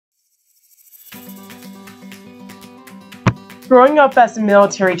Growing up as a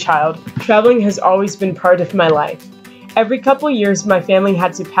military child, traveling has always been part of my life. Every couple years, my family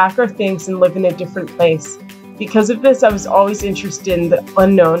had to pack our things and live in a different place. Because of this, I was always interested in the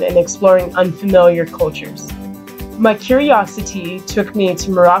unknown and exploring unfamiliar cultures. My curiosity took me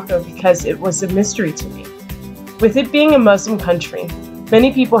to Morocco because it was a mystery to me. With it being a Muslim country,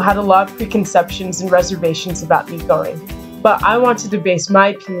 many people had a lot of preconceptions and reservations about me going, but I wanted to base my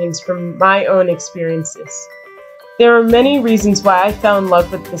opinions from my own experiences. There are many reasons why I fell in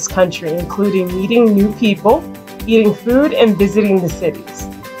love with this country, including meeting new people, eating food, and visiting the cities.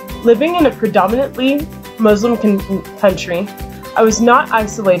 Living in a predominantly Muslim country, I was not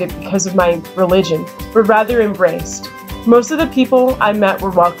isolated because of my religion, but rather embraced. Most of the people I met were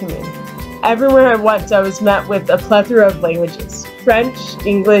welcoming. Everywhere I went, I was met with a plethora of languages: French,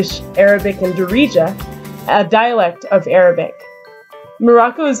 English, Arabic, and Darija, a dialect of Arabic.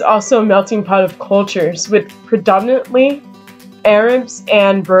 Morocco is also a melting pot of cultures, with predominantly Arabs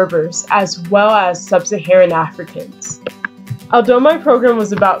and Berbers, as well as sub-Saharan Africans. Although my program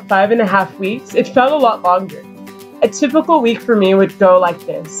was about 5.5 weeks, it felt a lot longer. A typical week for me would go like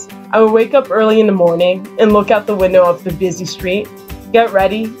this. I would wake up early in the morning and look out the window of the busy street, get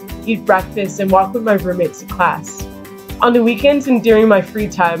ready, eat breakfast, and walk with my roommates to class. On the weekends and during my free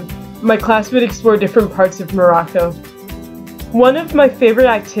time, my class would explore different parts of Morocco. One of my favorite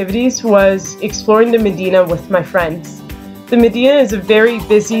activities was exploring the Medina with my friends. The Medina is a very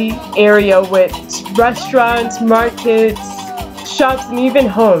busy area with restaurants, markets, shops, and even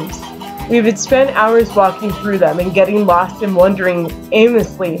homes. We would spend hours walking through them and getting lost and wandering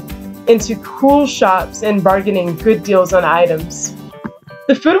aimlessly into cool shops and bargaining good deals on items.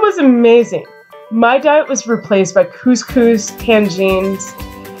 The food was amazing. My diet was replaced by couscous, tangines,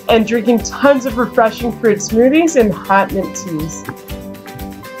 and drinking tons of refreshing fruit smoothies and hot mint teas.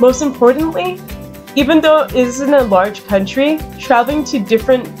 Most importantly, even though it isn't a large country, traveling to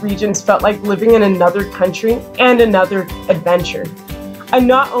different regions felt like living in another country and another adventure. I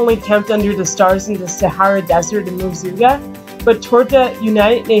not only camped under the stars in the Sahara Desert in Muzuga, but toured the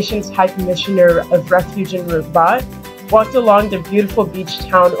United Nations High Commissioner of Refuge in Rabat, walked along the beautiful beach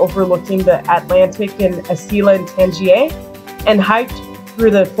town overlooking the Atlantic in Asila and Tangier, and hiked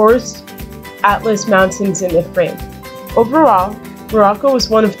through the Forest Atlas Mountains in Ifrane. Overall, Morocco was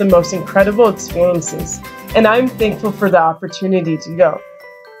one of the most incredible experiences, and I'm thankful for the opportunity to go.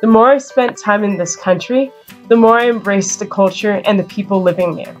 The more I spent time in this country, the more I embraced the culture and the people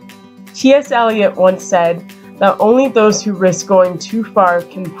living there. T.S. Eliot once said that only those who risk going too far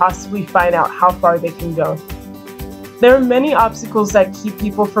can possibly find out how far they can go. There are many obstacles that keep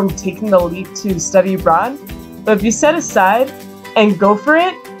people from taking the leap to study abroad, but if you set aside and go for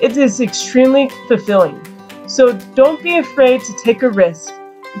it, it is extremely fulfilling. So don't be afraid to take a risk,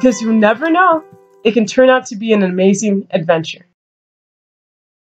 because you never know, it can turn out to be an amazing adventure.